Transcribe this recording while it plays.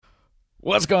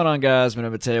What's going on, guys? My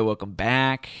name is Mateo. Welcome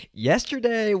back.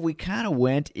 Yesterday, we kind of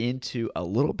went into a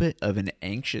little bit of an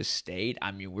anxious state.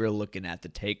 I mean, we're looking at the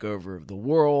takeover of the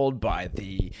world by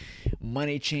the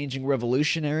money-changing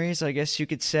revolutionaries, I guess you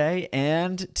could say.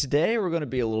 And today, we're going to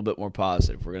be a little bit more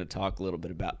positive. We're going to talk a little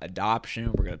bit about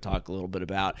adoption. We're going to talk a little bit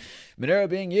about Monero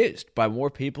being used by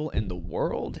more people in the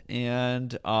world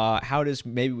and how it is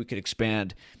maybe we could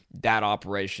expand that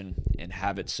operation and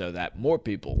have it so that more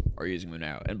people are using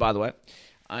Monero. And by the way,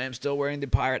 I am still wearing the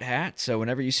pirate hat, so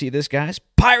whenever you see this, guys,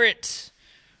 pirates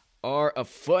are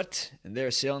afoot and they're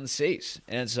sailing the seas.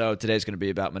 And so today's going to be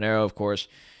about Monero, of course.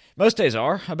 Most days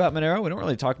are about Monero. We don't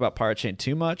really talk about Pirate Chain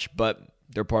too much, but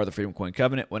they're part of the Freedom Coin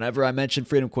Covenant. Whenever I mention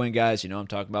Freedom Coin, guys, you know I'm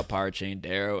talking about Pirate Chain,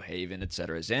 Darrow, Haven,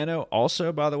 etc. Xano,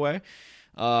 also, by the way,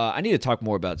 I need to talk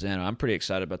more about Xano. I'm pretty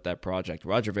excited about that project.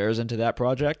 Roger Ver's into that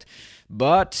project.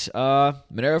 But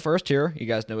Monero first here. You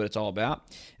guys know what it's all about.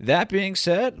 That being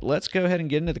said, let's go ahead and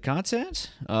get into the content.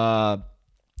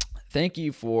 Thank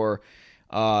you for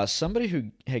somebody who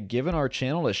had given our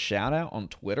channel a shout out on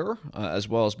Twitter, as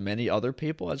well as many other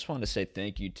people. I just wanted to say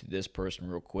thank you to this person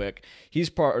real quick.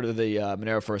 He's part of the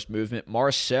Monero First movement.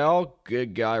 Marcel,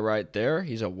 good guy right there.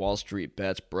 He's a Wall Street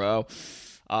Bets bro.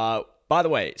 By the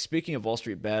way, speaking of Wall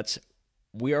Street Bets,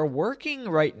 we are working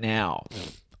right now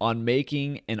on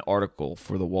making an article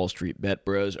for the Wall Street Bet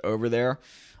Bros over there.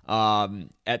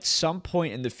 At some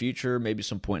point in the future, maybe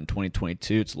some point in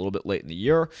 2022, it's a little bit late in the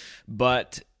year,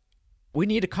 but we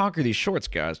need to conquer these shorts,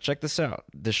 guys. Check this out.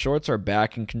 The shorts are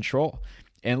back in control.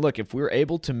 And look, if we're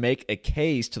able to make a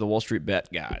case to the Wall Street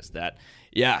Bet guys that,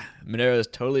 yeah, Monero is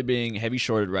totally being heavy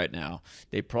shorted right now.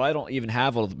 They probably don't even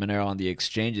have all of the Monero on the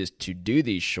exchanges to do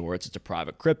these shorts. It's a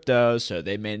private crypto, so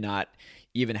they may not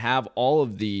even have all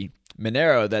of the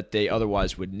Monero that they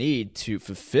otherwise would need to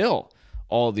fulfill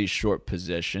all of these short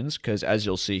positions, because as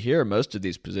you'll see here, most of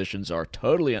these positions are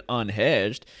totally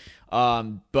unhedged.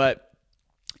 But,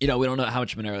 you know, we don't know how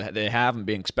much Monero they have. I'm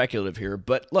being speculative here.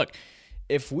 But look,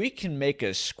 if we can make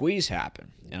a squeeze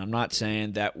happen, and I'm not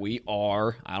saying that we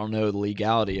are, I don't know the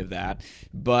legality of that,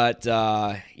 but,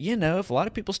 you know, if a lot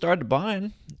of people started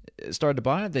buying, they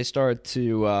started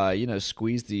to,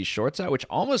 squeeze these shorts out, which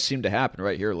almost seemed to happen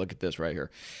right here. Look at this right here.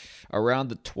 Around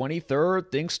the 23rd,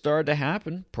 things started to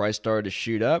happen. Price started to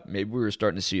shoot up. Maybe we were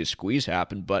starting to see a squeeze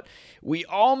happen, but we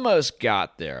almost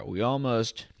got there. We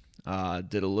almost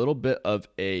did a little bit of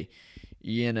a,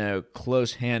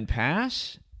 close hand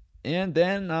pass. And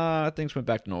then things went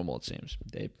back to normal, it seems.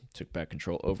 They took back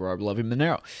control over our beloved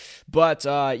Monero. But,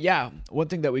 one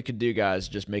thing that we could do, guys, is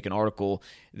just make an article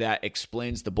that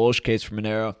explains the bullish case for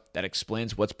Monero, that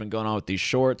explains what's been going on with these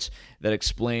shorts, that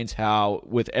explains how,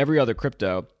 with every other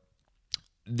crypto,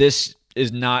 this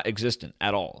is not existent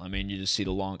at all. I mean, you just see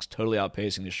the longs totally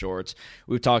outpacing the shorts.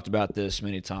 We've talked about this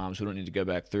many times. We don't need to go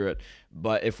back through it.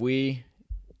 But if we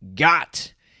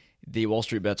got the Wall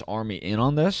Street Bets army in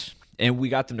on this, and we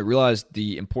got them to realize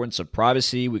the importance of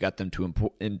privacy. We got them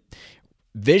to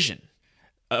envision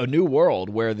a new world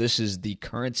where this is the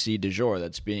currency du jour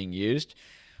that's being used.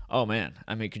 Oh, man.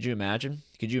 I mean, could you imagine?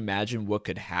 Could you imagine what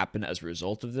could happen as a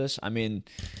result of this? I mean,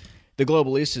 the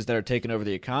globalistas that are taking over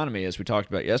the economy, as we talked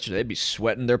about yesterday, they'd be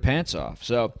sweating their pants off.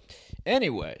 So,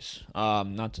 anyways,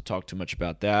 not to talk too much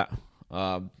about that.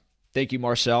 Thank you,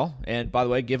 Marcel. And by the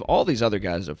way, give all these other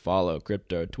guys a follow.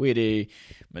 Crypto Tweety,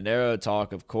 Monero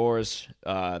Talk, of course,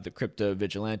 the Crypto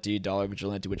Vigilante, Dollar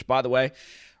Vigilante, which, by the way,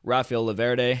 Rafael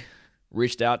Laverde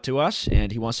reached out to us,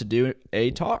 and he wants to do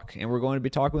a talk. And we're going to be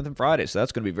talking with him Friday. So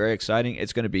that's going to be very exciting.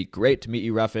 It's going to be great to meet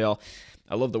you, Rafael.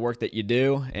 I love the work that you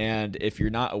do. And if you're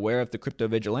not aware of the Crypto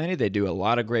Vigilante, they do a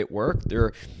lot of great work.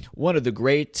 They're one of the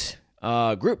great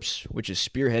groups, which is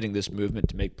spearheading this movement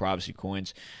to make privacy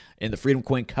coins and the Freedom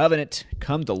Coin Covenant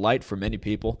come to light for many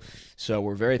people. So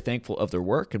we're very thankful of their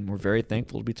work, and we're very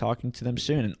thankful to be talking to them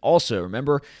soon. And also,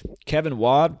 remember, Kevin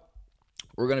Wad,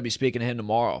 we're going to be speaking to him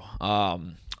tomorrow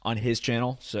on his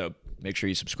channel. So make sure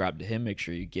you subscribe to him. Make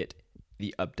sure you get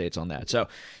the updates on that. So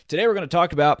today we're going to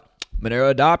talk about Monero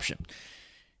adoption.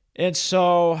 And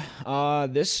so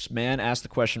this man asked the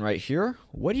question right here: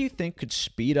 what do you think could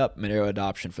speed up Monero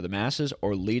adoption for the masses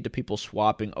or lead to people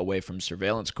swapping away from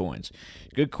surveillance coins?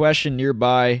 Good question,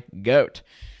 nearby goat.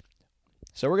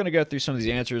 So we're going to go through some of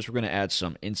these answers. We're going to add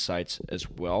some insights as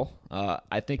well.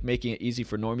 I think making it easy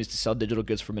for normies to sell digital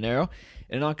goods for Monero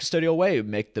in a non-custodial way would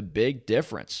make the big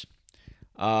difference.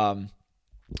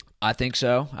 I think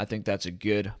so. I think that's a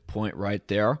good point right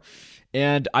there.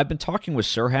 And I've been talking with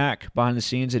Sirhack behind the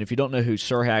scenes, and if you don't know who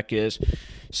Sirhack is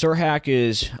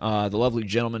the lovely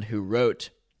gentleman who wrote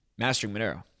Mastering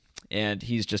Monero. and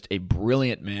he's just a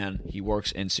brilliant man. He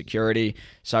works in security,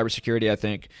 cybersecurity, I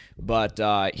think, but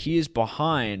he is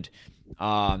behind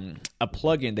a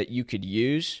plugin that you could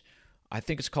use. I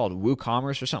think it's called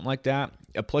WooCommerce or something like that,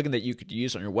 a plugin that you could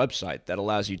use on your website that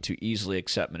allows you to easily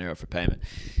accept Monero for payment.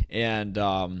 And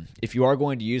if you are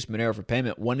going to use Monero for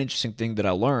payment, one interesting thing that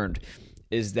I learned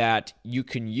is that you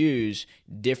can use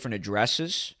different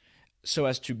addresses so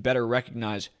as to better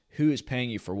recognize who is paying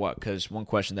you for what. Because one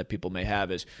question that people may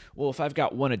have is, well, if I've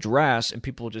got one address and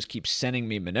people just keep sending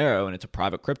me Monero and it's a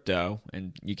private crypto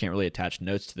and you can't really attach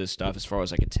notes to this stuff as far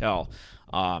as I can tell,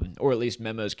 or at least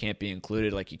memos can't be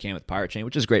included like you can with Pirate Chain,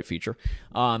 which is a great feature,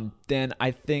 then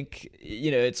I think,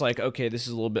 it's like, okay, this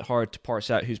is a little bit hard to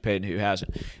parse out who's paid and who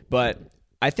hasn't. But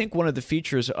I think one of the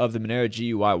features of the Monero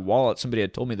GUI wallet, somebody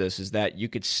had told me this, is that you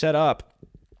could set up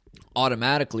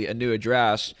automatically a new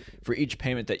address for each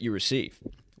payment that you receive,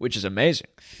 which is amazing.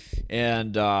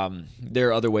 And there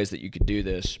are other ways that you could do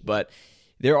this, but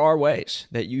there are ways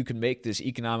that you can make this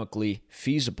economically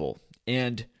feasible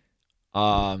and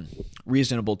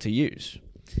reasonable to use,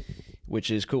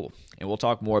 which is cool. And we'll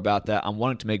talk more about that. I'm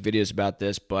wanting to make videos about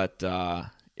this, but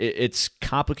it's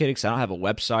complicated because I don't have a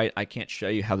website. I can't show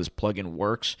you how this plugin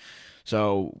works.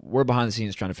 So we're behind the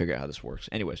scenes trying to figure out how this works.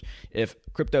 Anyways, if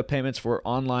crypto payments were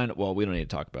online, well, we don't need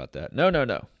to talk about that. No.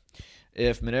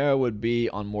 If Monero would be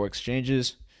on more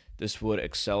exchanges, this would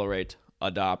accelerate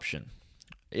adoption.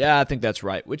 Yeah, I think that's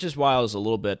right, which is why I was a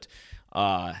little bit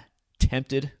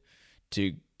tempted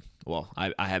to, well,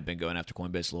 I have been going after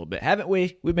Coinbase a little bit, haven't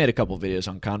we? We've made a couple of videos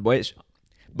on Coinbase.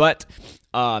 But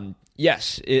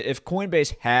yes, if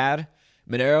Coinbase had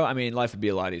Monero, I mean, life would be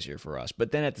a lot easier for us.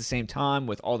 But then at the same time,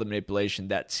 with all the manipulation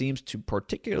that seems to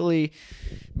particularly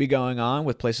be going on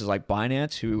with places like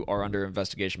Binance, who are under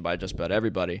investigation by just about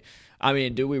everybody, I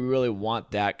mean, do we really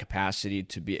want that capacity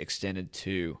to be extended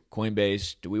to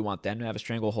Coinbase? Do we want them to have a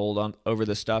stranglehold over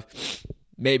this stuff?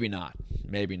 Maybe not.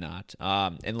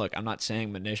 And look, I'm not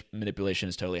saying manipulation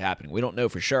is totally happening. We don't know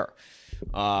for sure.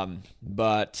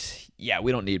 But yeah,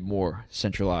 we don't need more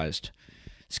centralized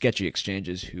sketchy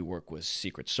exchanges who work with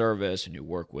Secret Service and who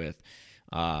work with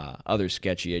other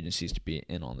sketchy agencies to be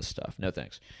in on this stuff. No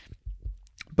thanks.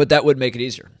 But that would make it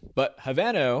easier. But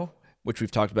Havano, which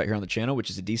we've talked about here on the channel, which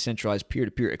is a decentralized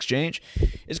peer-to-peer exchange,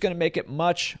 is going to make it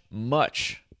much,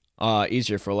 much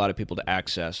easier for a lot of people to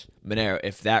access Monero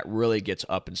if that really gets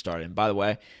up and started. And by the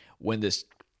way, when this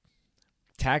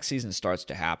tax season starts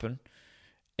to happen,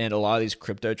 and a lot of these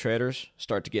crypto traders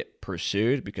start to get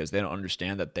pursued because they don't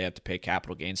understand that they have to pay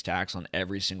capital gains tax on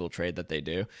every single trade that they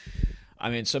do. I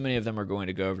mean, so many of them are going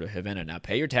to go over to Havana. Now,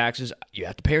 pay your taxes. You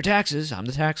have to pay your taxes. I'm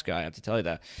the tax guy. I have to tell you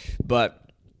that. But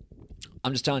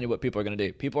I'm just telling you what people are going to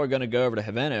do. People are going to go over to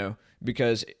Havana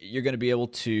because you're going to be able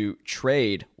to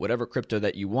trade whatever crypto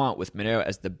that you want with Monero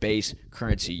as the base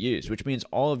currency used, which means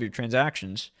all of your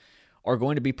transactions are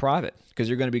going to be private because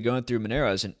you're going to be going through Monero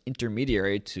as an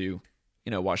intermediary to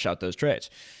wash out those trades.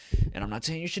 And I'm not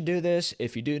saying you should do this.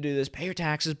 If you do this, pay your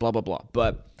taxes, blah, blah, blah.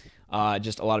 But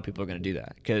just a lot of people are going to do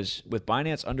that because with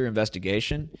Binance under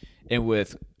investigation and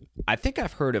with, I think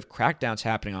I've heard of crackdowns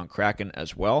happening on Kraken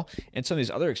as well and some of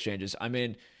these other exchanges. I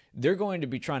mean, they're going to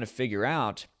be trying to figure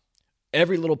out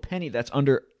every little penny that's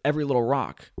under every little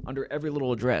rock, under every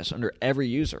little address, under every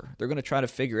user. They're going to try to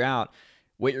figure out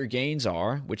what your gains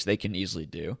are, which they can easily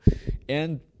do,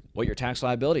 and what your tax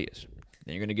liability is.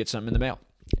 Then you're going to get something in the mail.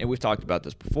 And we've talked about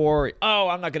this before. Oh,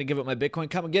 I'm not going to give up my Bitcoin.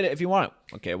 Come and get it if you want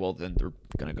it. Okay, well, then they're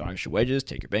going to garnish your wages,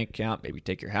 take your bank account, maybe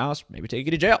take your house, maybe take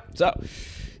you to jail. So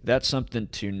that's something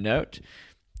to note.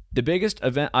 The biggest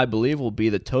event, I believe, will be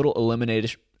the total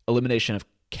elimination of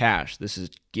cash. This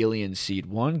is Gillian Seed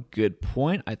 1. Good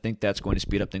point. I think that's going to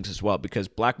speed up things as well because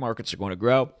black markets are going to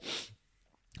grow.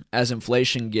 As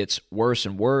inflation gets worse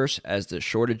and worse, as the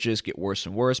shortages get worse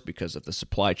and worse because of the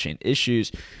supply chain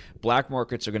issues, black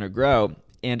markets are going to grow.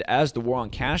 And as the war on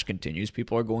cash continues,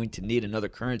 people are going to need another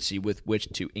currency with which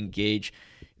to engage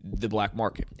the black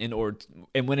market. And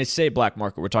when I say black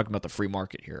market, we're talking about the free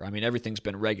market here. I mean, everything's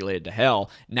been regulated to hell.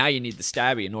 Now you need the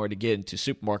stabby in order to get into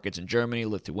supermarkets in Germany,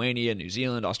 Lithuania, New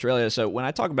Zealand, Australia. So when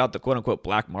I talk about the quote-unquote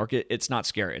black market, it's not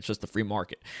scary. It's just the free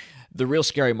market. The real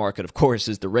scary market, of course,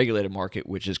 is the regulated market,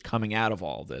 which is coming out of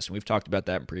all of this. And we've talked about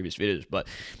that in previous videos. But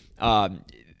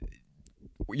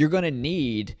you're going to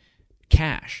need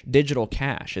cash, digital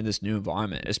cash in this new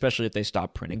environment, especially if they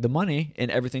stop printing the money and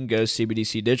everything goes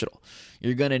CBDC digital.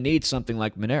 You're going to need something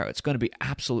like Monero. It's going to be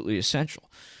absolutely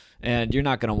essential. And you're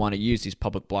not going to want to use these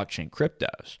public blockchain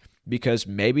cryptos because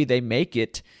maybe they make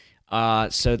it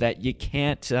so that you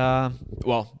can't, none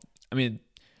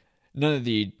of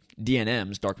the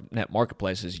DNMs, dark net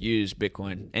marketplaces, use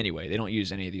Bitcoin anyway. They don't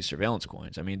use any of these surveillance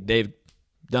coins. I mean, they've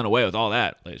done away with all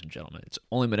that, ladies and gentlemen. It's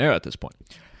only Monero at this point.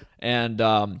 And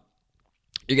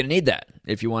you're going to need that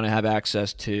if you want to have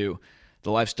access to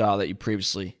the lifestyle that you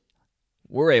previously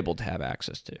were able to have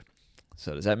access to.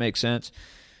 So does that make sense?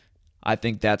 I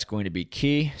think that's going to be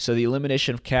key. So the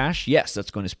elimination of cash, yes,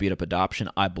 that's going to speed up adoption,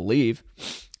 I believe,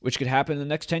 which could happen in the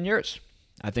next 10 years.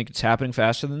 I think it's happening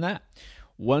faster than that.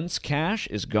 Once cash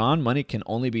is gone, money can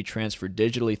only be transferred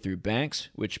digitally through banks,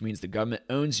 which means the government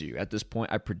owns you. At this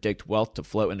point, I predict wealth to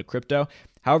flow into crypto.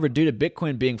 However, due to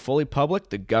Bitcoin being fully public,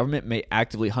 the government may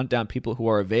actively hunt down people who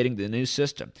are evading the new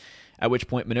system, at which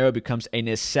point Monero becomes a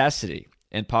necessity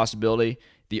and possibly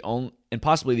the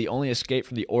only escape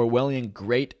from the Orwellian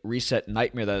Great Reset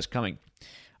nightmare that is coming.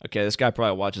 Okay, this guy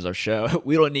probably watches our show.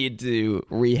 We don't need to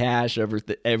rehash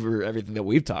everything that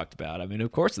we've talked about. I mean,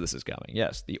 of course this is coming.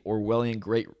 Yes, the Orwellian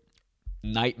Great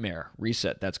Nightmare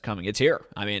Reset, that's coming. It's here.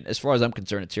 I mean, as far as I'm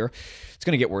concerned, it's here. It's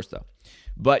going to get worse, though.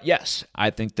 But yes,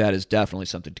 I think that is definitely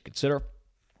something to consider.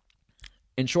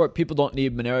 In short, people don't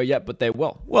need Monero yet, but they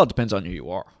will. Well, it depends on who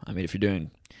you are. I mean, if you're doing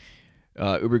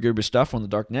uber-goober stuff on the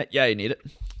dark net, yeah, you need it.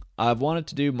 I've wanted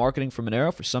to do marketing for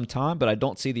Monero for some time, but I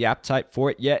don't see the appetite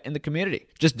for it yet in the community.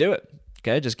 Just do it,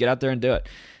 okay? Just get out there and do it.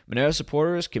 Monero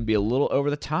supporters can be a little over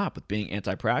the top with being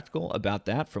anti-practical about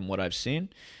that from what I've seen.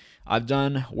 I've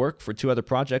done work for 2 other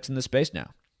projects in this space now.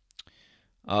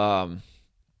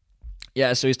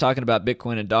 Yeah, so he's talking about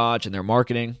Bitcoin and Dodge and their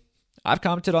marketing. I've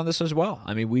commented on this as well.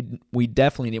 I mean, we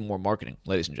definitely need more marketing,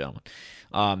 ladies and gentlemen.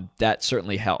 That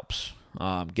certainly helps.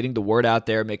 Getting the word out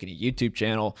there, making a YouTube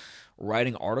channel,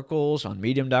 writing articles on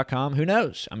medium.com, who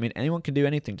knows? I mean, anyone can do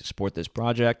anything to support this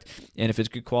project. And if it's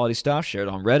good quality stuff, share it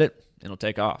on Reddit, it'll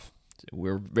take off.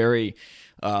 We're very,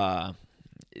 I've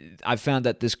found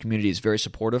that this community is very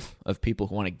supportive of people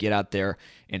who want to get out there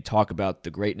and talk about the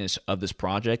greatness of this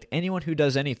project. Anyone who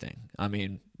does anything, I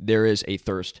mean, there is a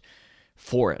thirst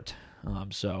for it.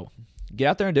 So get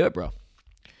out there and do it, bro.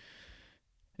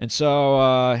 And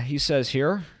so he says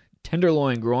here,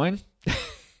 tenderloin groin.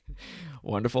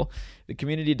 Wonderful. The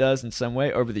community does in some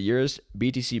way over the years.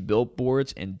 BTC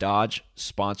billboards and Dodge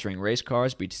sponsoring race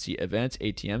cars, BTC events,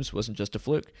 ATMs wasn't just a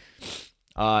fluke.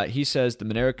 He says the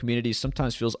Monero community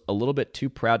sometimes feels a little bit too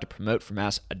proud to promote for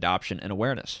mass adoption and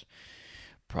awareness.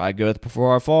 Pride goeth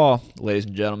before our fall. Ladies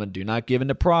and gentlemen, do not give in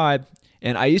to pride.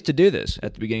 And I used to do this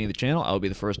at the beginning of the channel. I will be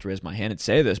the first to raise my hand and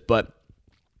say this, but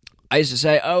I used to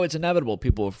say, oh, it's inevitable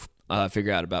people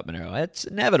figure out about Monero. It's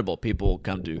inevitable people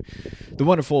come to the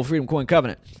wonderful Freedom Coin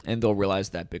Covenant, and they'll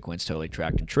realize that Bitcoin's totally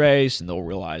tracked and traced, and they'll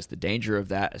realize the danger of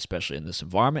that, especially in this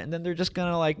environment, and then they're just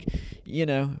going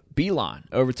to, beeline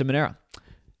over to Monero.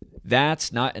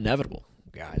 That's not inevitable,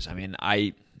 guys. I mean,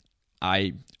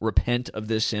 I repent of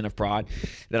this sin of pride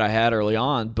that I had early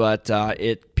on, but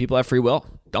people have free will,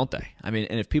 don't they? I mean,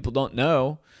 and if people don't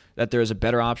know that there is a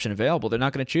better option available, they're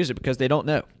not going to choose it because they don't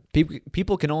know.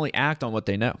 People can only act on what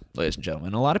they know, ladies and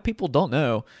gentlemen. A lot of people don't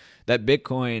know that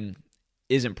Bitcoin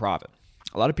isn't profit.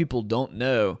 A lot of people don't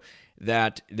know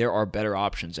that there are better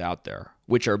options out there,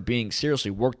 which are being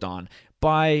seriously worked on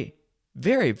by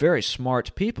very, very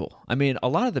smart people. I mean, a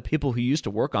lot of the people who used to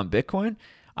work on Bitcoin,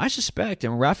 I suspect,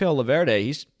 and Rafael Laverde,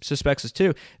 he suspects this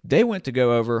too, they went to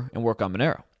go over and work on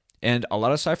Monero. And a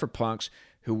lot of cypherpunks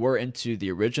who were into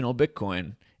the original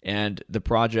Bitcoin and the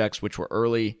projects which were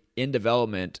early in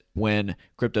development when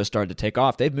crypto started to take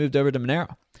off, they've moved over to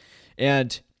Monero.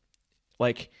 And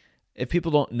if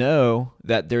people don't know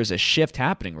that there's a shift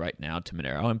happening right now to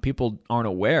Monero and people aren't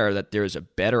aware that there's a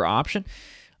better option,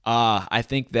 I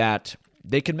think that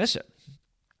they could miss it.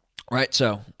 Right?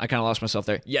 So I kind of lost myself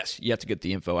there. Yes, you have to get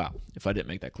the info out, if I didn't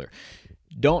make that clear.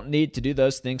 Don't need to do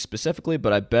those things specifically,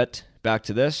 but I bet, back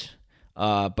to this,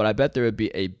 but I bet there would be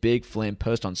a big flame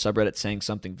post on subreddit saying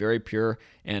something very pure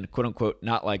and quote-unquote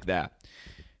not like that.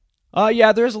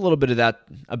 Yeah, there's a little bit of that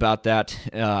about that.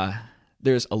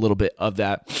 There's a little bit of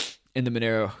that in the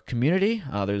Monero community.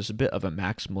 There's a bit of a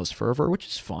maximalist fervor, which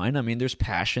is fine. I mean, there's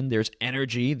passion, there's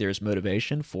energy, there's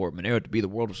motivation for Monero to be the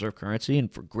world reserve currency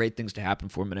and for great things to happen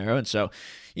for Monero. And so,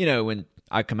 when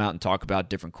I come out and talk about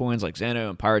different coins like Xano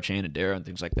and Pyrochain and Dara and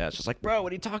things like that, it's just like, bro,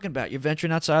 what are you talking about? You're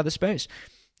venturing outside of the space.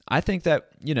 I think that,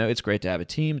 it's great to have a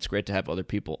team. It's great to have other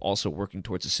people also working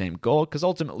towards the same goal because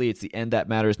ultimately it's the end that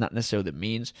matters, not necessarily the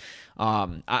means.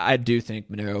 I do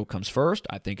think Monero comes first.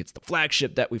 I think it's the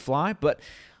flagship that we fly. But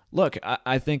look,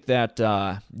 I think that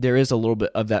there is a little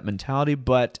bit of that mentality.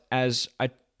 But as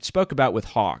I spoke about with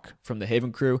Hawk from the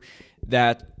Haven crew,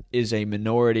 that is a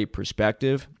minority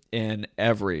perspective in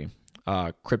every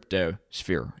crypto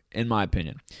sphere, in my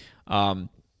opinion.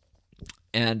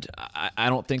 And I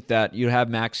don't think that you have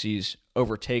maxis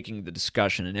overtaking the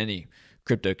discussion in any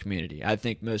crypto community. I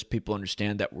think most people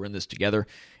understand that we're in this together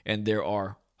and there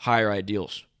are higher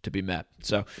ideals to be met.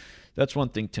 So that's one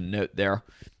thing to note there.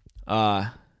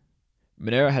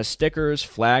 Monero has stickers,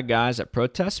 flag guys at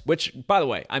protests, which, by the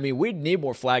way, I mean, we need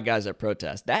more flag guys at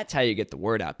protests. That's how you get the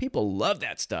word out. People love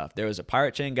that stuff. There was a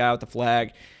Pirate Chain guy with the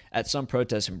flag at some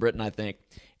protest in Britain, I think.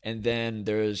 And then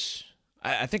there's,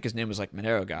 I think his name was like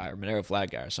Monero guy or Monero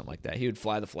flag guy or something like that. He would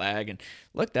fly the flag. And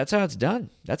look, that's how it's done.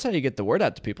 That's how you get the word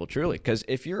out to people, truly. Because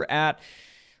if you're at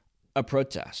a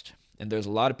protest and there's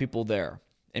a lot of people there,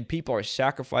 and people are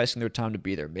sacrificing their time to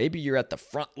be there. Maybe you're at the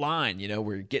front line,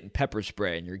 where you're getting pepper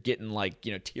spray and you're getting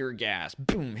tear gas,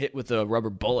 boom, hit with a rubber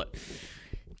bullet.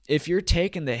 If you're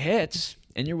taking the hits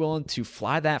and you're willing to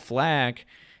fly that flag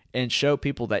and show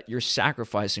people that you're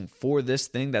sacrificing for this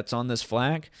thing that's on this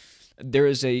flag, there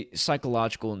is a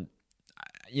psychological and,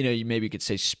 you maybe could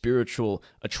say spiritual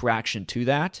attraction to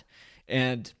that.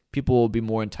 And people will be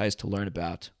more enticed to learn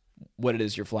about what it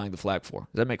is you're flying the flag for. Does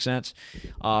that make sense?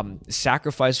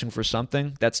 Sacrificing for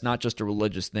something, that's not just a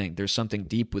religious thing. There's something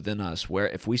deep within us where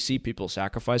if we see people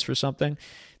sacrifice for something,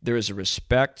 there is a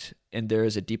respect and there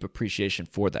is a deep appreciation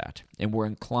for that. And we're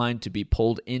inclined to be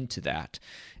pulled into that.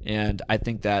 And I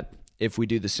think that if we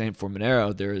do the same for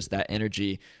Monero, there is that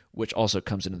energy which also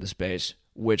comes into the space,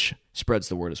 which spreads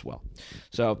the word as well.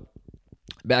 So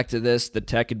back to this, the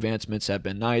tech advancements have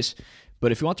been nice.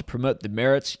 But if you want to promote the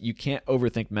merits, you can't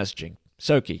overthink messaging.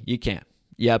 Soki, you can't.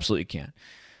 You absolutely can.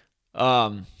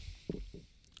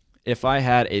 If I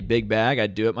had a big bag,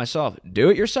 I'd do it myself. Do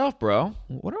it yourself, bro.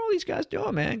 What are all these guys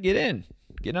doing, man? Get in.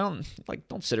 Get on.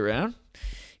 Don't sit around.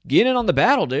 Get in on the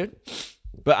battle, dude.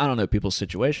 But I don't know people's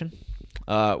situation.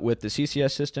 With the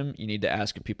CCS system, you need to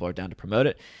ask if people are down to promote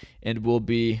it. And it will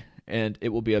be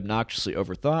obnoxiously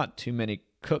overthought. Too many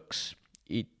cooks,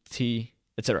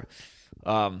 etc.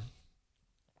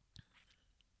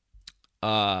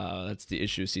 That's the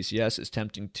issue of CCS. It's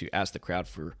tempting to ask the crowd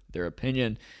for their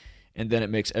opinion, and then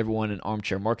it makes everyone an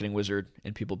armchair marketing wizard,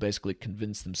 and people basically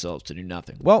convince themselves to do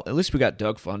nothing. Well, at least we got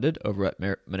Doug funded over at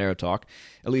Monero Talk.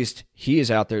 At least he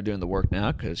is out there doing the work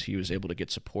now because he was able to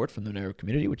get support from the Monero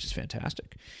community, which is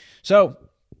fantastic. So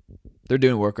they're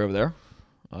doing work over there.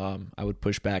 I would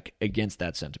push back against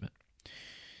that sentiment.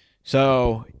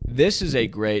 So this is a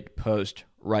great post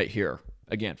right here.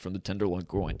 Again, from the Tenderloin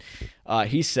Groin.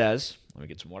 He says, let me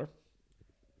get some water.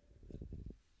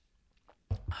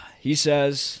 He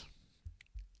says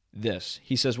this.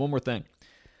 He says one more thing.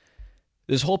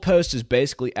 This whole post is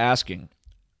basically asking,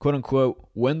 quote unquote,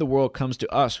 when the world comes to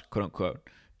us, quote unquote.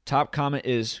 Top comment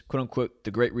is, quote unquote,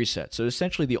 the Great Reset. So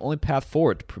essentially the only path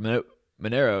forward to promote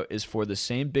Monero is for the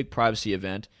same big privacy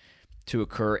event to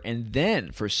occur, and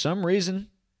then for some reason,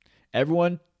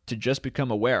 everyone to just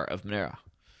become aware of Monero.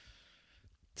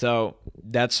 So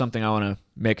that's something I want to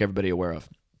make everybody aware of.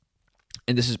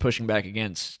 And this is pushing back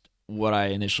against what I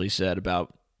initially said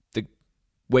about the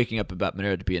waking up about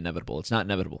Monero to be inevitable. It's not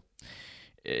inevitable.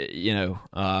 We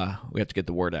have to get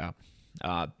the word out.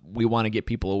 We want to get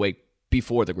people awake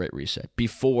before the Great Reset,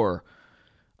 before,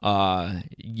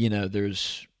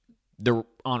 there's the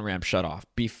on-ramp shut off,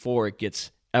 before it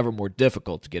gets ever more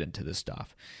difficult to get into this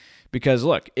stuff. Because,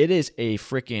 look, it is a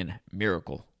freaking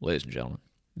miracle, ladies and gentlemen,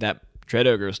 that Trade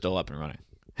Ogre is still up and running.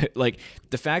 Like,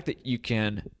 the fact that you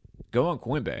can go on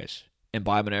Coinbase and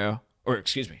buy Monero, or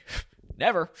excuse me,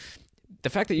 never. The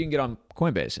fact that you can get on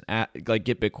Coinbase and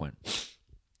get Bitcoin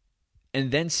and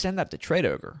then send that to Trade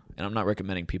Ogre, and I'm not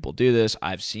recommending people do this.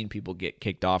 I've seen people get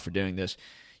kicked off for doing this.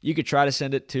 You could try to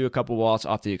send it to a couple wallets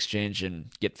off the exchange and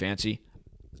get fancy.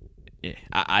 Yeah,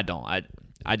 I don't.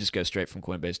 I just go straight from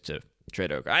Coinbase to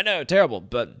Trade Ogre. I know, terrible,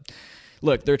 but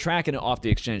look, they're tracking it off the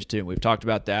exchange too. We've talked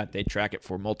about that. They track it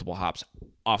for multiple hops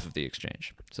off of the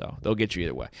exchange. So they'll get you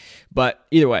either way. But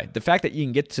either way, the fact that you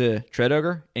can get to Trade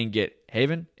Ogre and get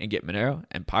Haven and get Monero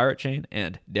and Pirate Chain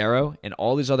and Darrow and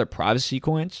all these other privacy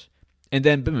coins and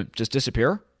then boom, just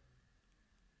disappear.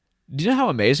 Do you know how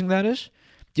amazing that is?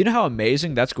 Do you know how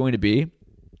amazing that's going to be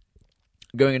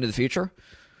going into the future?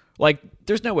 Like,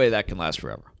 there's no way that can last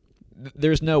forever.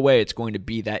 There's no way it's going to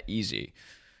be that easy,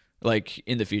 like,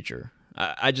 in the future.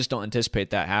 I just don't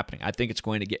anticipate that happening. I think it's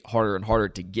going to get harder and harder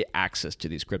to get access to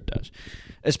these cryptos,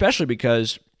 especially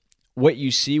because what you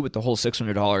see with the whole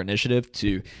 $600 initiative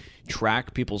to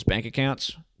track people's bank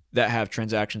accounts that have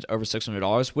transactions over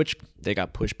 $600, which they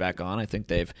got pushed back on. I think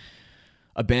they've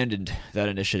abandoned that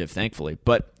initiative, thankfully.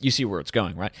 But you see where it's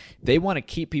going, right? They want to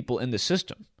keep people in the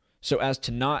system so as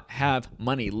to not have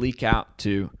money leak out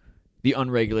to the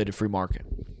unregulated free market.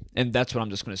 And that's what I'm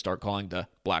just going to start calling the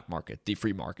black market, the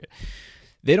free market.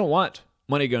 They don't want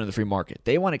money going to the free market.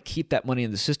 They want to keep that money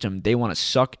in the system. They want to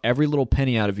suck every little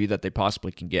penny out of you that they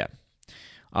possibly can get.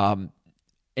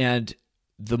 And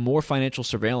the more financial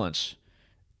surveillance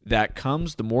that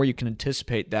comes, the more you can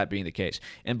anticipate that being the case.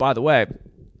 And by the way,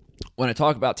 when I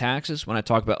talk about taxes, when I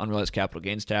talk about unrealized capital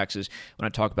gains taxes, when I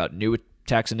talk about new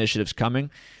tax initiatives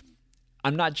coming,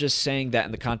 I'm not just saying that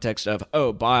in the context of,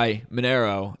 buy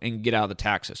Monero and get out of the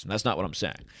tax system. That's not what I'm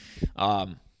saying.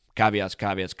 Caveats,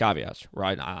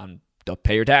 right? They'll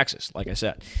pay your taxes, like I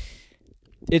said.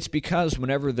 It's because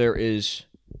whenever there is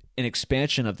an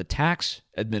expansion of the tax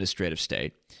administrative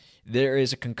state, there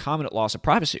is a concomitant loss of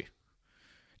privacy.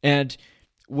 And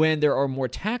when there are more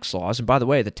tax laws, and by the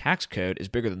way, the tax code is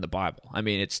bigger than the Bible. I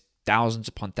mean, it's thousands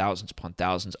upon thousands upon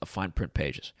thousands of fine print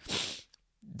pages.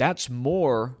 That's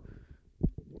more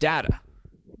data.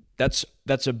 That's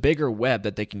a bigger web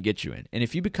that they can get you in. And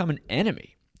if you become an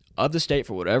enemy of the state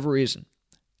for whatever reason,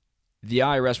 the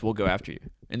IRS will go after you.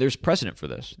 And there's precedent for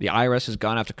this. The IRS has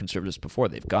gone after conservatives before.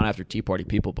 They've gone after Tea Party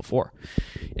people before.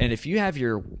 And if you have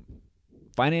your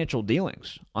financial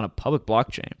dealings on a public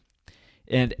blockchain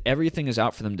and everything is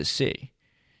out for them to see,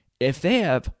 if they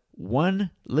have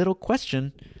one little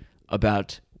question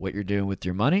about what you're doing with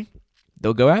your money,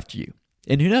 they'll go after you.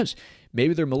 And who knows?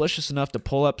 Maybe they're malicious enough to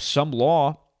pull up some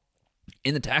law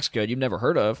in the tax code you've never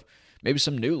heard of, maybe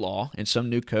some new law and some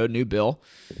new code, new bill,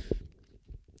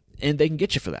 and they can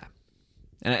get you for that.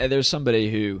 And there's somebody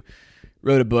who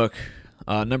wrote a book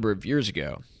a number of years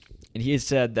ago, and he had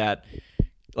said that,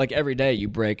 like, every day you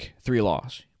break 3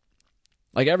 laws.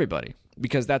 Like, everybody.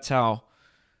 Because that's how,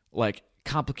 like,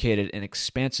 complicated and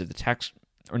expansive the tax,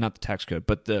 or not the tax code,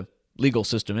 but the legal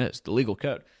system is, the legal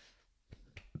code.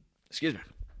 Excuse me.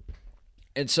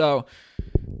 And so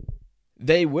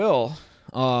they will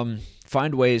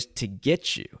find ways to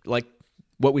get you. Like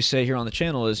what we say here on the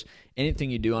channel is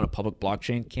anything you do on a public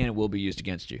blockchain can and will be used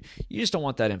against you. You just don't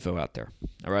want that info out there,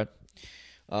 all right?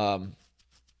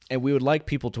 And we would like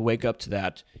people to wake up to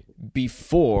that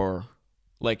before,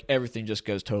 like, everything just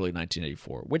goes totally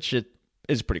 1984, which it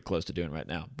is pretty close to doing right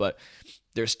now. But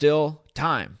there's still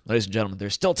time, ladies and gentlemen.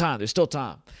 There's still time. There's still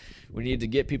time. We need to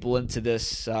get people into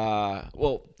this.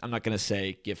 Well, I'm not going to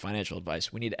say give financial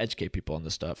advice. We need to educate people on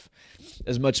this stuff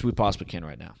as much as we possibly can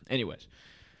right now. Anyways,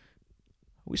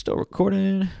 are we still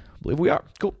recording? I believe we are.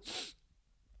 Cool.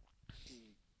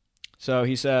 So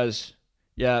he says,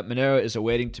 yeah, Monero is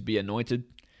awaiting to be anointed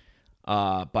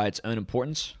by its own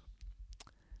importance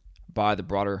by the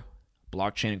broader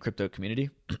blockchain and crypto community.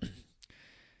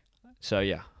 So,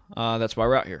 yeah, that's why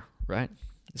we're out here, right?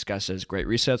 This guy says great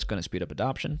reset's going to speed up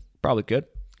adoption. Probably could.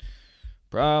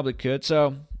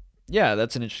 So, yeah,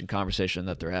 that's an interesting conversation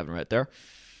that they're having right there.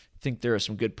 I think there are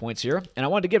some good points here. And I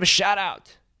wanted to give a shout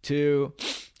out to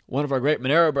one of our great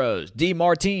Monero bros, D.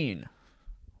 Martin,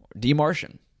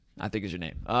 I think is your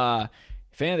name.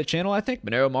 Fan of the channel, I think,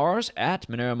 Monero Mars, at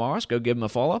Monero Mars. Go give him a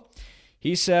follow.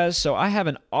 He says, so I have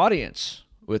an audience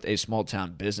with a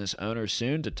small-town business owner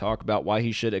soon to talk about why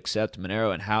he should accept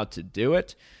Monero and how to do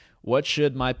it. What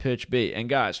should my pitch be? And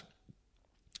guys,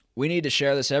 we need to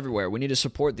share this everywhere. We need to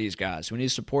support these guys. We need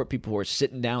to support people who are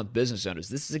sitting down with business owners.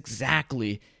 This is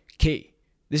exactly key.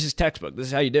 This is textbook. This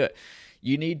is how you do it.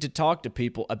 You need to talk to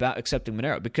people about accepting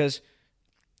Monero because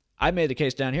I made the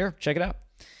case down here. Check it out.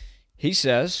 He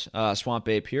says, Swamp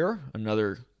Ape here,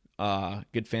 another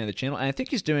good fan of the channel, and I think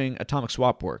he's doing atomic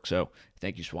swap work, so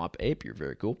thank you, Swamp Ape. You're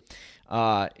very cool.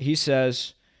 He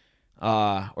says,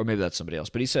 or maybe that's somebody else,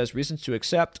 but he says, reasons to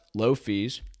accept: low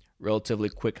fees, relatively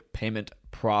quick payment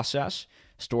process,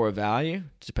 store of value,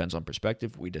 depends on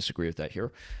perspective. We disagree with that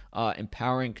here.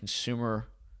 Empowering consumer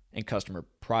and customer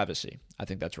privacy. I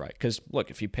think that's right. Because,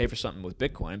 look, if you pay for something with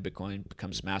Bitcoin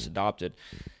becomes mass adopted.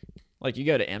 Like, you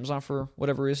go to Amazon for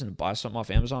whatever reason and buy something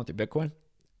off Amazon with your Bitcoin,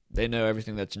 they know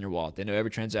everything that's in your wallet. They know every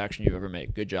transaction you've ever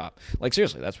made. Good job. Like,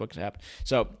 seriously, that's what could happen.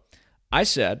 So I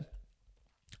said,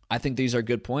 I think these are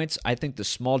good points. I think the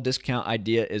small discount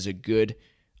idea is a good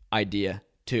idea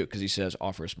too, because he says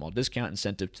offer a small discount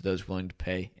incentive to those willing to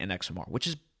pay an XMR, which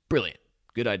is brilliant.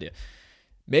 Good idea.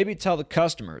 Maybe tell the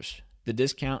customers the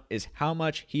discount is how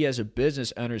much he as a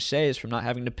business owner saves from not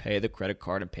having to pay the credit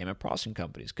card and payment processing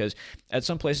companies. Because at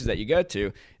some places that you go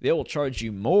to, they will charge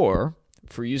you more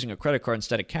for using a credit card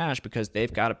instead of cash because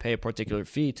they've got to pay a particular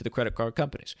fee to the credit card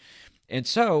companies. And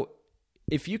so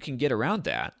if you can get around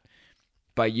that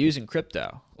by using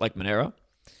crypto like Monero,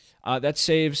 that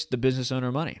saves the business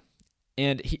owner money.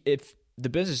 And if the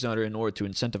business owner, in order to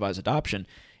incentivize adoption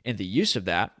and the use of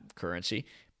that currency,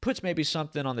 puts maybe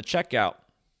something on the checkout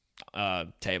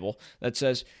table that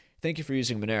says, thank you for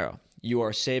using Monero. You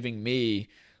are saving me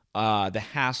the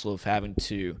hassle of having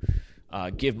to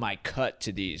give my cut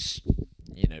to these,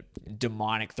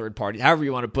 demonic third parties, however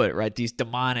you want to put it, right? These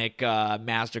demonic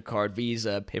MasterCard,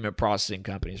 Visa payment processing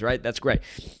companies, right? That's great.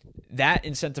 That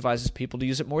incentivizes people to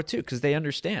use it more too, because they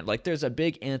understand. Like, there's a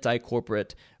big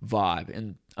anti-corporate vibe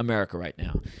in America right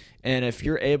now, and if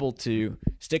you're able to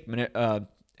stick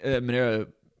Monero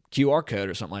QR code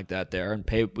or something like that there and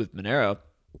pay with Monero,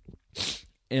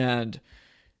 and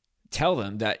tell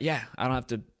them that, yeah, I don't have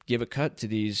to give a cut to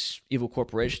these evil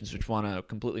corporations which want to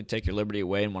completely take your liberty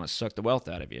away and want to suck the wealth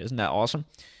out of you. Isn't that awesome?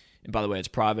 And by the way, it's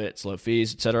private, it's low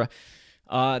fees, etc.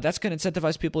 That's going to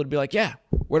incentivize people to be like, yeah,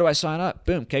 where do I sign up?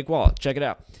 Boom, Cake Wallet, check it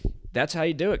out. That's how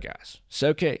you do it, guys.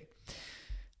 So key.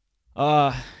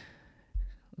 Let's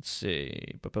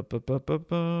see.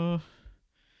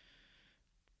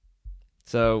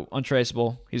 So,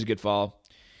 Untraceable, he's a good follow.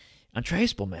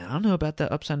 Untraceable, man, I don't know about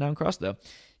that upside down cross, though.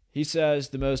 He says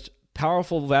the most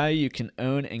powerful value you can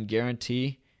own and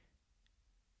guarantee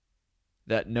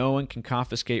that no one can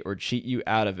confiscate or cheat you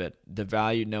out of it. The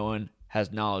value no one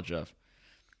has knowledge of.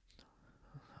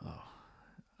 Oh,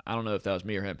 I don't know if that was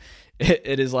me or him.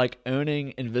 It is like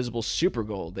owning invisible super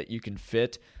gold that you can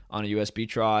fit on a USB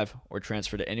drive or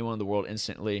transfer to anyone in the world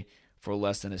instantly for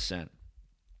less than a cent.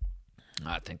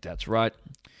 I think that's right.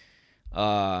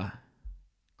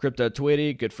 Crypto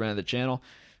Tweety, good friend of the channel.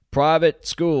 Private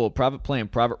school, private plane,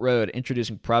 private road,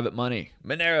 introducing private money.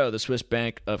 Monero, the Swiss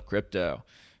bank of crypto.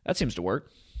 That seems to work.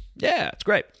 Yeah, it's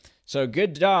great. So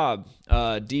good job,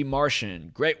 D.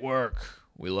 Martian. Great work.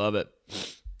 We love it.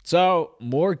 So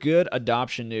more good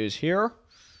adoption news here.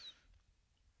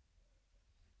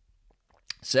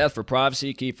 Seth for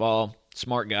privacy, key follow,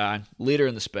 smart guy, leader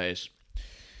in the space.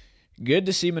 Good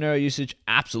to see Monero usage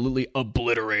absolutely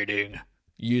obliterating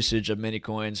usage of many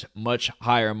coins, much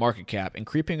higher market cap, and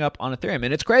creeping up on Ethereum.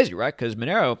 And it's crazy, right? Because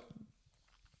Monero,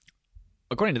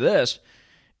 according to this,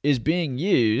 is being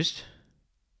used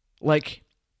like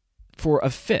for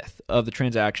a fifth of the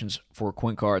transactions for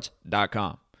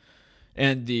coincards.com.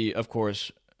 And of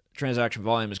course, transaction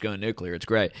volume is going nuclear. It's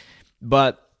great.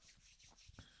 But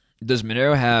does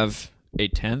Monero have a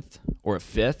tenth or a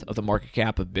fifth of the market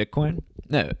cap of Bitcoin?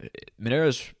 No.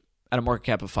 Monero's at a market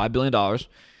cap of $5 billion.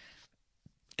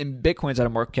 And Bitcoin's at a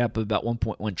market cap of about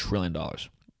 $1.1 trillion.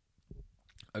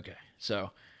 Okay,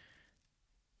 so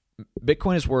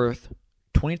Bitcoin is worth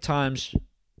 20 times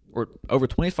or over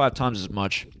 25 times as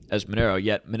much as Monero,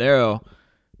 yet Monero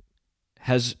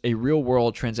has a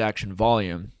real-world transaction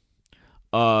volume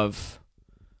of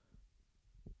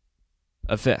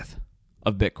a fifth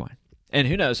of Bitcoin. And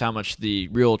who knows how much the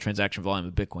real transaction volume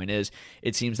of Bitcoin is.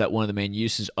 It seems that one of the main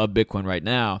uses of Bitcoin right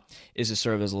now is to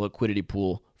serve as a liquidity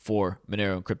pool for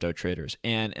Monero and crypto traders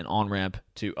and an on-ramp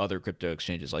to other crypto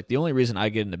exchanges. Like, the only reason I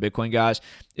get into Bitcoin, guys,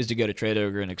 is to go to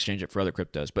TradeOver and exchange it for other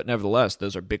cryptos. But nevertheless,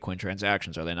 those are Bitcoin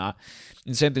transactions, are they not?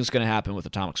 And the same thing's going to happen with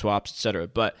atomic swaps, etc.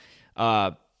 But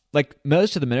like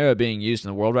most of the Monero being used in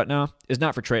the world right now is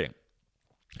not for trading.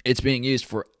 It's being used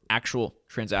for actual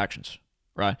transactions,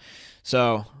 right?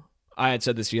 So I had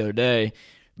said this the other day.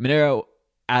 Monero,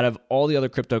 out of all the other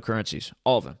cryptocurrencies,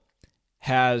 all of them,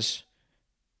 has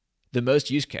the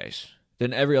most use case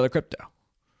than every other crypto.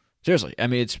 Seriously. I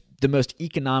mean, it's the most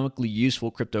economically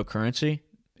useful cryptocurrency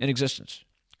in existence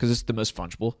because it's the most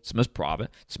fungible, it's the most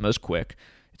private, it's the most quick,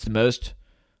 it's the most,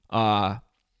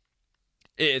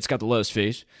 it's got the lowest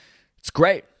fees. It's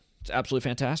great. It's absolutely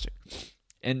fantastic.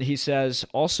 And he says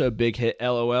also big hit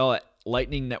LOL at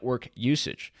Lightning Network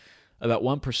usage. About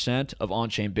 1% of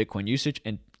on-chain Bitcoin usage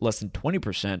and less than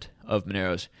 20% of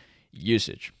Monero's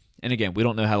usage. And again, we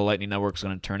don't know how the Lightning Network is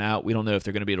going to turn out. We don't know if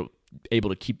they're going to be able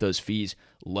to keep those fees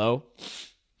low.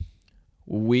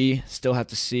 We still have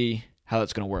to see how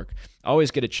that's going to work. I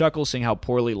always get a chuckle seeing how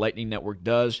poorly Lightning Network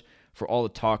does for all the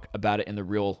talk about it in the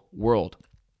real world.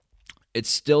 It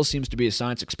still seems to be a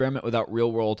science experiment without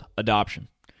real-world adoption.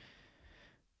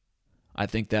 I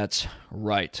think that's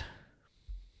right.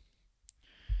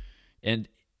 And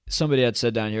somebody had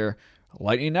said down here,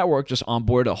 Lightning Network just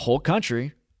onboarded a whole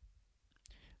country,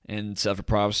 and Seth for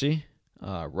privacy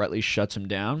rightly shuts him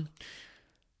down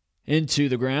into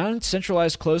the ground.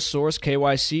 Centralized closed source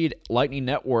KYC Lightning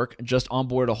Network just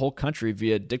onboarded a whole country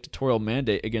via dictatorial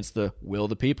mandate against the will of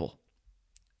the people.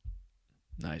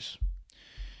 Nice.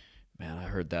 Man, I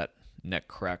heard that neck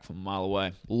crack from a mile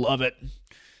away. Love it.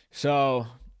 So,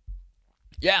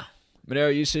 yeah,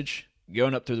 Monero usage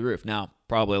going up through the roof. Now,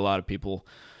 probably a lot of people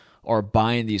are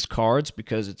buying these cards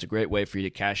because it's a great way for you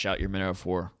to cash out your Monero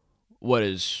for what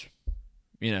is,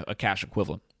 a cash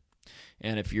equivalent.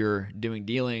 And if you're doing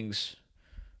dealings,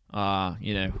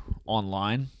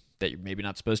 online, that you're maybe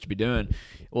not supposed to be doing,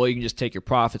 well, you can just take your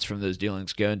profits from those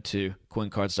dealings, go into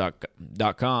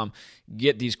coincards.com,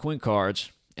 get these coin cards,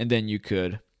 and then you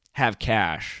could have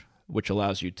cash, which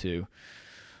allows you to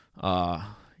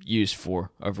use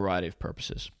for a variety of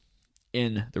purposes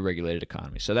in the regulated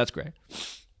economy. So that's great.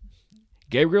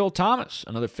 Gabriel Thomas,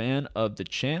 another fan of the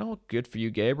channel. Good for you,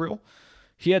 Gabriel.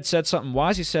 He had said something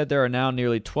wise. He said there are now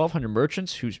nearly 1,200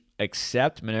 merchants who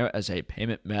accept Monero as a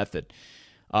payment method.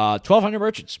 1,200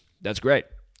 merchants. That's great.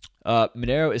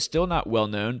 Monero is still not well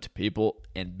known to people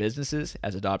and businesses.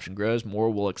 As adoption grows, more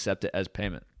will accept it as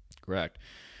payment. Correct.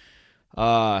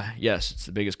 Yes, it's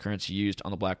the biggest currency used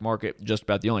on the black market, just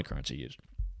about the only currency used.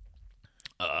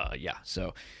 Yeah,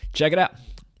 so check it out.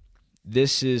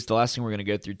 This is the last thing we're going to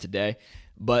go through today.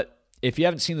 But if you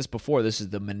haven't seen this before, this is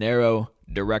the Monero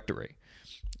directory.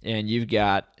 And you've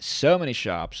got so many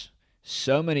shops,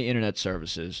 so many internet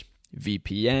services,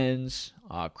 VPNs,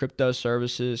 crypto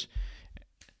services,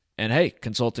 and hey,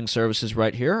 consulting services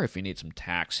right here. If you need some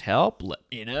tax help, let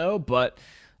me know. But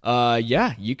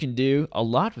yeah, you can do a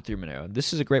lot with your Monero.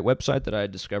 This is a great website that I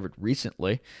discovered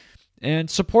recently.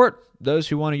 And support those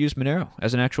who want to use Monero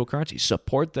as an actual currency.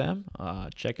 Support them.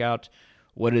 Check out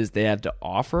what it is they have to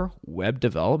offer. Web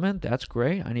development, that's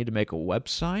great. I need to make a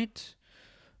website.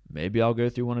 Maybe I'll go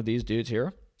through one of these dudes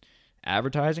here.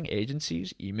 Advertising,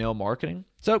 agencies, email marketing.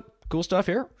 So, cool stuff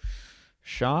here.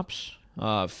 Shops,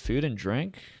 food and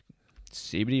drink,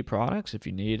 CBD products if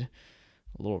you need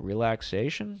a little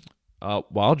relaxation.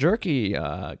 Wild jerky,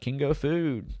 Kingo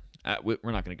food. We're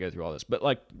not going to go through all this. But,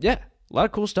 like, yeah, a lot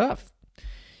of cool stuff.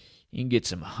 You can get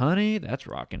some honey. That's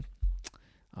rocking.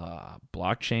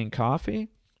 Blockchain coffee.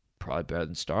 Probably better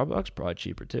than Starbucks. Probably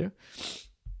cheaper, too.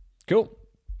 Cool.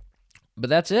 But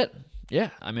that's it. Yeah,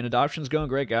 I mean, adoption's going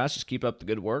great, guys. Just keep up the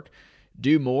good work.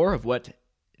 Do more of what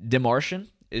Demartian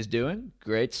is doing.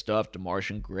 Great stuff,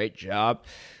 Demartian. Great job.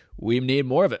 We need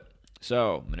more of it.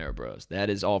 So, Monero Bros, that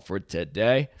is all for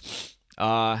today.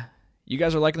 You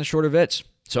guys are liking the shorter vids.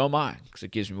 So am I, because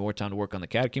it gives me more time to work on the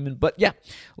catechumen. But yeah,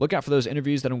 look out for those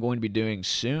interviews that I'm going to be doing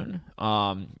soon.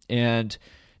 And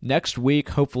next week,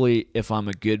 hopefully, if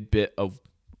I'm good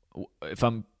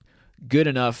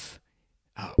enough.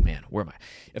 Oh, man, where am I?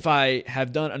 If I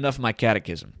have done enough of my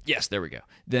catechism, yes, there we go,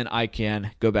 then I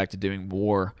can go back to doing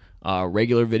more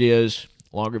regular videos,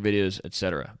 longer videos,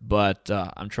 etc. But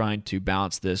I'm trying to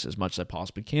balance this as much as I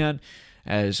possibly can,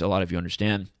 as a lot of you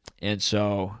understand. And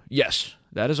so, yes,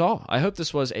 that is all. I hope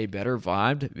this was a better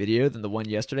vibed video than the one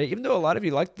yesterday. Even though a lot of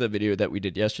you liked the video that we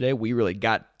did yesterday, we really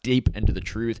got deep into the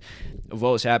truth of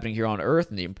what was happening here on Earth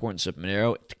and the importance of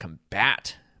Monero to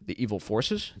combat the evil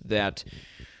forces that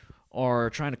are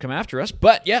trying to come after us.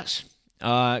 But yes,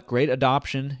 great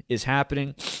adoption is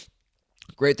happening.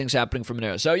 Great things happening from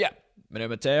Monero. So yeah, Monero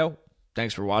Mateo,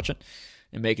 thanks for watching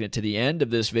and making it to the end of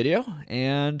this video.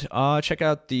 And check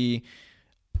out the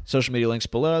social media links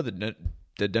below, the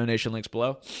donation links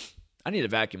below. I need to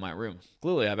vacuum my room.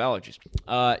 Clearly I have allergies.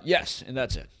 Yes, and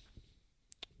that's it.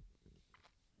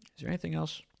 Is there anything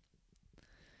else?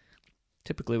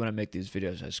 Typically when I make these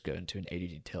videos, I just go into an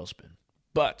ADD tailspin.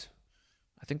 But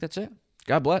I think that's it.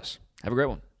 God bless. Have a great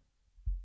one.